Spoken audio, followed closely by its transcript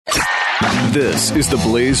This is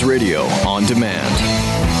TheBlaze Radio on demand.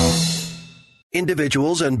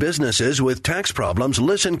 Individuals and businesses with tax problems,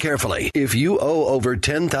 listen carefully. If you owe over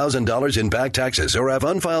 $10,000 in back taxes or have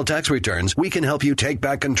unfiled tax returns, we can help you take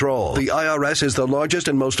back control. The IRS is the largest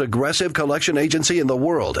and most aggressive collection agency in the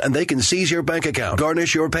world, and they can seize your bank account,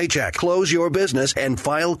 garnish your paycheck, close your business, and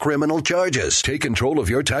file criminal charges. Take control of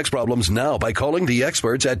your tax problems now by calling the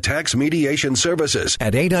experts at Tax Mediation Services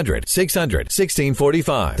at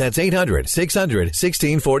 800-600-1645. That's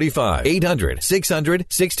 800-600-1645.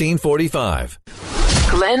 800-600-1645.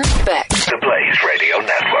 Glenn Beck. The Blaze Radio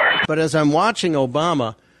Network. But as I'm watching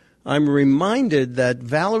Obama, I'm reminded that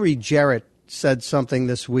Valerie Jarrett said something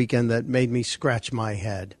this weekend that made me scratch my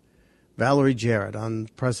head. Valerie Jarrett on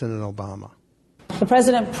President Obama. The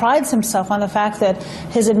president prides himself on the fact that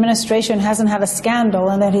his administration hasn't had a scandal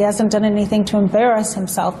and that he hasn't done anything to embarrass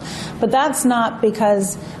himself. But that's not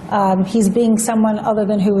because he's being someone other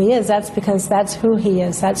than who he is. That's because that's who he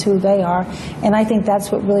is. That's who they are. And I think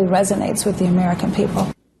that's what really resonates with the American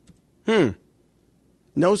people.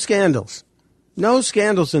 No scandals. No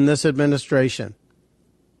scandals in this administration.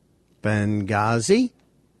 Benghazi.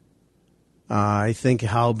 I think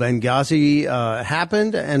how Benghazi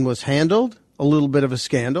happened and was handled. A little bit of a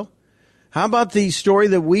scandal. How about the story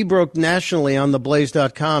that we broke nationally on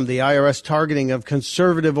TheBlaze.com, the IRS targeting of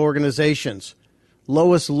conservative organizations?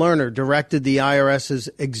 Lois Lerner directed the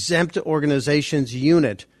IRS's exempt organizations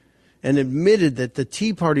unit and admitted that the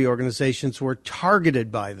Tea Party organizations were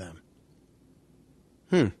targeted by them.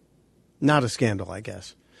 Not a scandal, I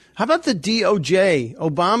guess. How about the DOJ,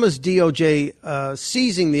 Obama's DOJ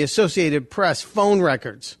seizing the Associated Press phone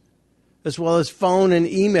records, as well as phone and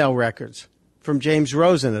email records from James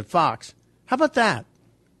Rosen at Fox? How about that?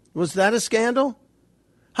 Was that a scandal?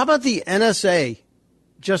 How about the NSA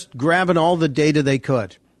just grabbing all the data they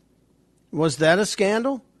could? Was that a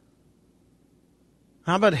scandal?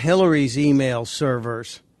 How about Hillary's email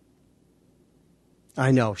servers?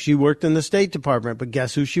 I know, she worked in the State Department, but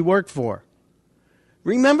guess who she worked for?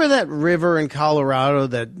 Remember that river in Colorado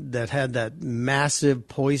that had that massive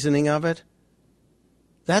poisoning of it?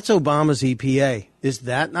 That's Obama's EPA. Is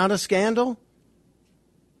that not a scandal?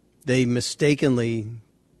 They mistakenly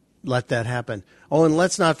let that happen. Oh, and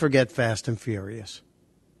let's not forget Fast and Furious.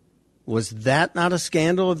 Was that not a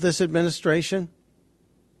scandal of this administration?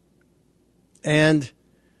 And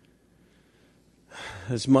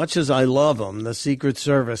as much as I love them, the Secret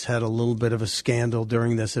Service had a little bit of a scandal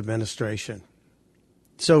during this administration.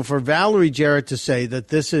 So for Valerie Jarrett to say that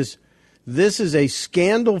this is a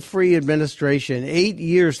scandal-free administration, 8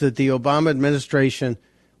 years that the Obama administration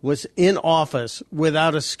was in office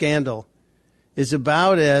without a scandal, is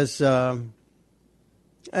about as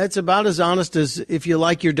it's about as honest as if you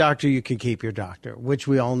like your doctor, you can keep your doctor, which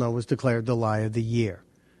we all know was declared the lie of the year.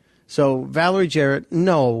 So Valerie Jarrett,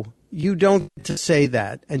 no, you don't get to say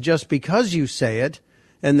that. And just because you say it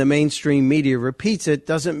and the mainstream media repeats it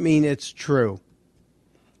doesn't mean it's true.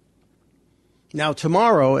 Now,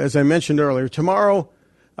 tomorrow, as I mentioned earlier, tomorrow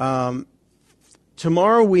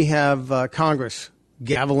we have Congress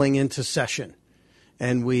gaveling into session,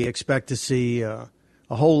 and we expect to see a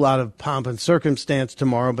whole lot of pomp and circumstance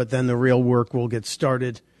tomorrow, but then the real work will get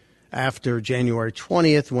started after January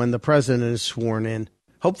 20th when the president is sworn in.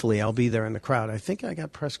 Hopefully, I'll be there in the crowd. I think I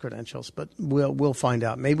got press credentials, but we'll find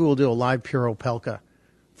out. Maybe we'll do a live pure Opelka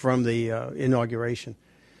from the inauguration.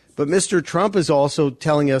 But Mr. Trump is also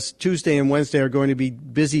telling us Tuesday and Wednesday are going to be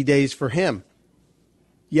busy days for him.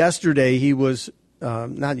 Yesterday, he was,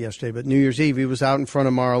 not yesterday, but New Year's Eve, he was out in front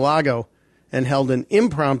of Mar-a-Lago and held an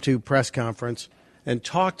impromptu press conference and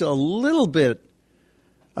talked a little bit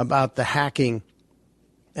about the hacking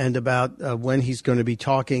and about when he's going to be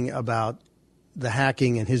talking about the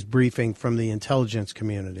hacking and his briefing from the intelligence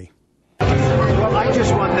community. Well, I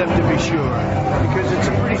just want them to be sure, because it's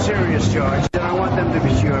a pretty serious charge, and I want them to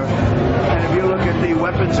be sure. And if you look at the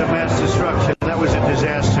weapons of mass destruction, that was a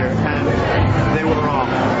disaster, and they were wrong.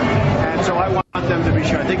 And so I want them to be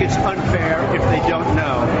sure. I think it's unfair if they don't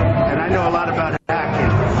know. And I know a lot about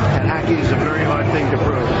hacking, and hacking is a very hard thing to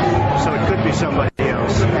prove. So it could be somebody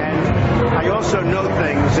else. And I also know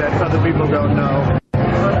things that other people don't know,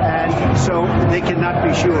 and so they cannot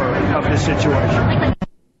be sure of the situation.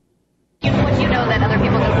 What you know that other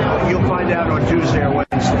people don't know? You'll find out on Tuesday or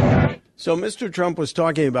Wednesday. So Mr. Trump was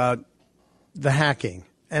talking about the hacking,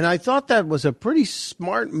 and I thought that was a pretty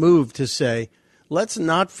smart move to say, let's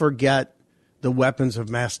not forget the weapons of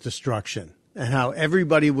mass destruction and how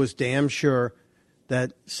everybody was damn sure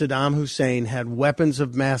that Saddam Hussein had weapons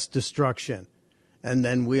of mass destruction. And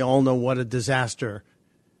then we all know what a disaster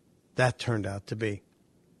that turned out to be.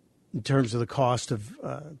 in terms of the cost of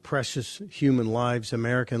precious human lives,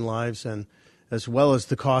 American lives, and as well as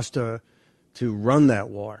the cost to run that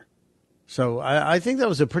war. So I think that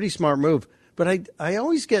was a pretty smart move. But I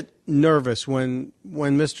always get nervous when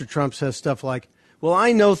Mr. Trump says stuff like, well,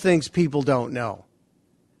 I know things people don't know.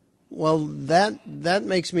 Well, that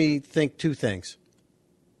makes me think two things.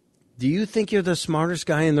 Do you think you're the smartest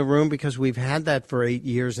guy in the room because we've had that for 8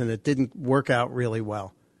 years and it didn't work out really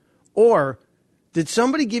well? Or did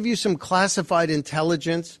somebody give you some classified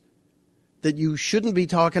intelligence that you shouldn't be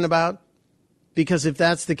talking about? Because if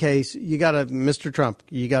that's the case, Mr. Trump,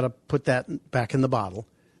 you got to put that back in the bottle,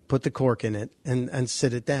 put the cork in it, and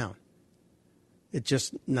sit it down. It's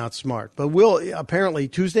just not smart. But apparently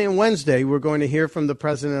Tuesday and Wednesday, we're going to hear from the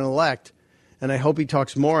president-elect, and I hope he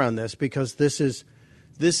talks more on this because this is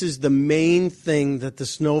the main thing that the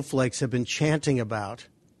snowflakes have been chanting about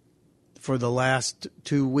for the last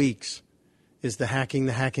 2 weeks is the hacking,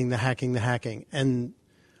 the hacking, the hacking, the hacking. And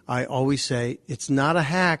I always say it's not a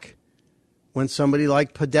hack when somebody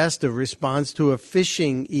like Podesta responds to a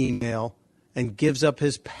phishing email and gives up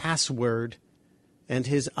his password and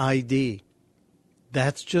his ID.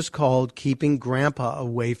 That's just called keeping Grandpa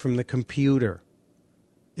away from the computer.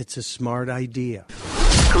 It's a smart idea.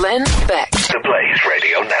 Glenn Beck. The Blaze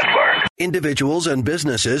Radio Network. Individuals and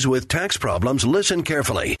businesses with tax problems, listen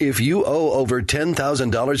carefully. If you owe over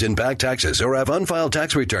 $10,000 in back taxes or have unfiled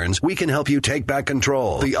tax returns, we can help you take back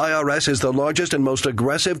control. The IRS is the largest and most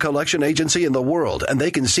aggressive collection agency in the world, and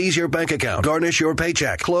they can seize your bank account, garnish your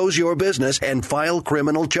paycheck, close your business, and file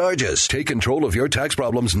criminal charges. Take control of your tax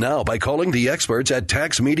problems now by calling the experts at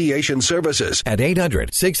Tax Mediation Services at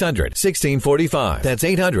 800-600-1645. That's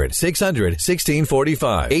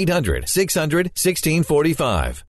 800-600-1645. 800-600-1645.